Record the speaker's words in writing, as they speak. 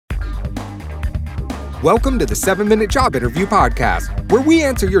Welcome to the 7-Minute Job Interview Podcast, where we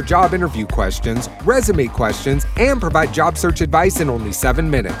answer your job interview questions, resume questions, and provide job search advice in only 7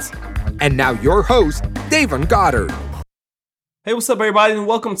 minutes. And now your host, Davon Goddard. Hey, what's up, everybody, and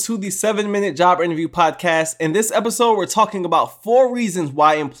welcome to the 7-Minute Job Interview Podcast. In this episode, we're talking about 4 reasons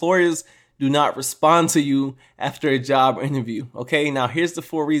why employers do not respond to you after a job interview. Okay, now here's the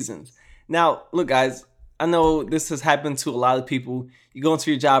 4 reasons. Now, look, guys, I know this has happened to a lot of people. You go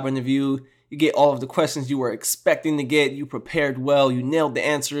into your job interview, you get all of the questions you were expecting to get, you prepared well, you nailed the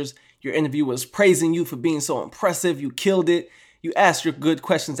answers, your interview was praising you for being so impressive, you killed it, you asked your good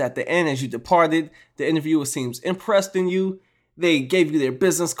questions at the end as you departed, the interviewer seems impressed in you, they gave you their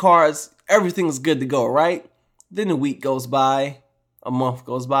business cards, everything's good to go, right? Then a week goes by, a month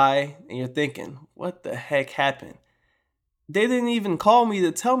goes by, and you're thinking, what the heck happened? They didn't even call me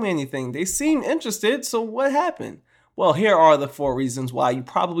to tell me anything. They seemed interested, so what happened? Well, here are the 4 reasons why you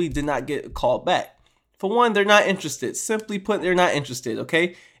probably did not get a call back. For one, they're not interested. Simply put, they're not interested,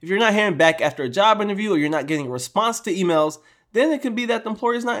 okay? If you're not hearing back after a job interview or you're not getting a response to emails, then it could be that the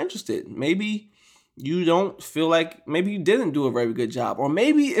employer is not interested. Maybe you don't feel like, maybe you didn't do a very good job, or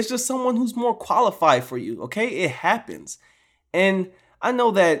maybe it's just someone who's more qualified for you, okay? It happens. And I know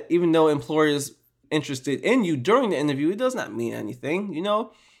that even though employers interested in you during the interview, it does not mean anything. You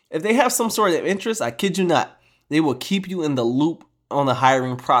know, if they have some sort of interest, I kid you not, they will keep you in the loop on the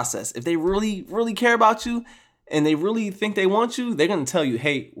hiring process. If they really, really care about you and they really think they want you, they're going to tell you,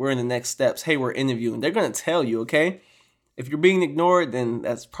 hey, we're in the next steps. Hey, we're interviewing. They're going to tell you, okay? If you're being ignored, then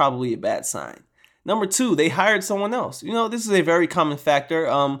that's probably a bad sign. Number 2, they hired someone else. You know, this is a very common factor.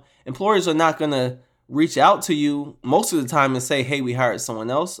 Employers are not going to reach out to you most of the time and say, hey, we hired someone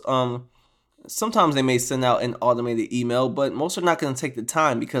else. Sometimes they may send out an automated email, but most are not going to take the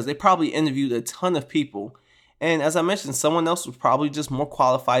time because they probably interviewed a ton of people. And as I mentioned, someone else was probably just more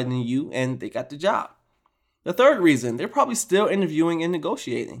qualified than you and they got the job. The 3rd reason, they're probably still interviewing and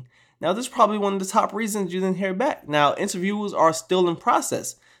negotiating. Now, this is probably one of the top reasons you didn't hear back. Now, interviews are still in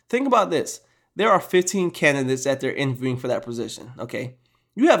process. Think about this. There are 15 candidates that they're interviewing for that position, okay?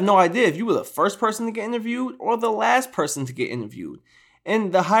 You have no idea if you were the first person to get interviewed or the last person to get interviewed.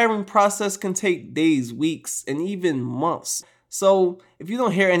 And the hiring process can take days, weeks, and even months. So if you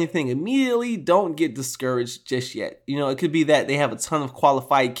don't hear anything immediately, don't get discouraged just yet. You know, it could be that they have a ton of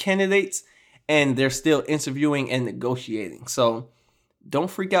qualified candidates and they're still interviewing and negotiating. So don't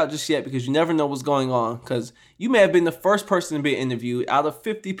freak out just yet because you never know what's going on because you may have been the first person to be interviewed out of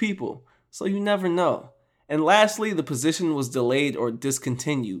 50 people. So you never know. And lastly, the position was delayed or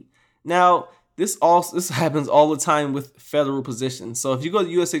discontinued. Now, this happens all the time with federal positions. So if you go to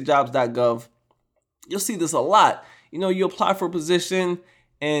usajobs.gov, you'll see this a lot. You know, you apply for a position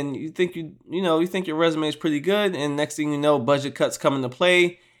and you think your resume is pretty good, and next thing you know, budget cuts come into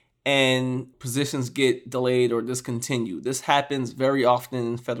play and positions get delayed or discontinued. This happens very often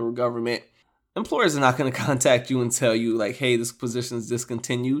in federal government. Employers are not going to contact you and tell you like, hey, this position is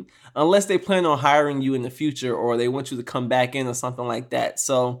discontinued unless they plan on hiring you in the future or they want you to come back in or something like that.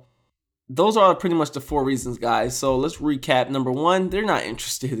 So those are pretty much the 4 reasons, guys. So let's recap. Number 1, they're not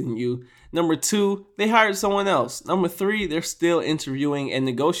interested in you. Number 2, they hired someone else. Number 3, they're still interviewing and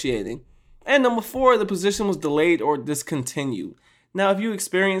negotiating. And number 4, the position was delayed or discontinued. Now, if you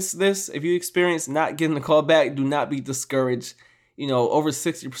experience this, if you experience not getting the call back, do not be discouraged. You know, over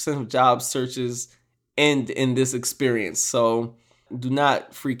 60% of job searches end in this experience. So do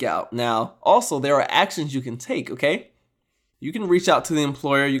not freak out. Now, also, there are actions you can take, okay? You can reach out to the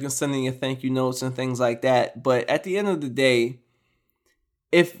employer. You can send in your thank you notes and things like that. But at the end of the day,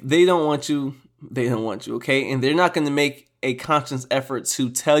 if they don't want you, they don't want you, okay? And they're not going to make a conscious effort to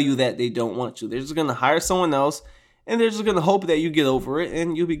tell you that they don't want you. They're just going to hire someone else, and they're just going to hope that you get over it,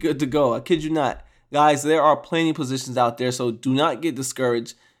 and you'll be good to go. I kid you not. Guys, there are plenty of positions out there, so do not get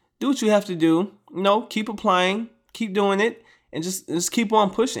discouraged. Do what you have to do. You know, keep applying, keep doing it, and just keep on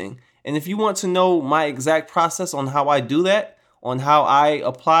pushing. And if you want to know my exact process on how I do that, on how I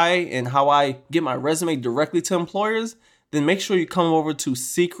apply and how I get my resume directly to employers, then make sure you come over to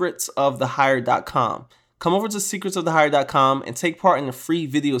secretsofthehire.com. Come over to secretsofthehire.com and take part in a free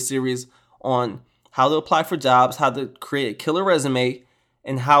video series on how to apply for jobs, how to create a killer resume,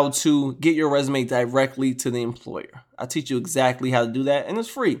 and how to get your resume directly to the employer. I teach you exactly how to do that, and it's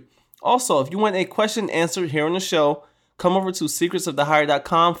free. Also, if you want a question answered here on the show, come over to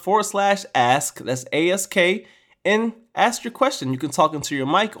secretsofthehire.com/ask, that's ASK, and ask your question. You can talk into your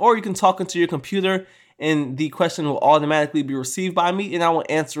mic or you can talk into your computer, and the question will automatically be received by me, and I will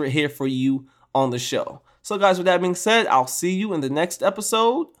answer it here for you on the show. So guys, with that being said, I'll see you in the next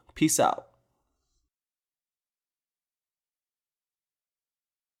episode. Peace out.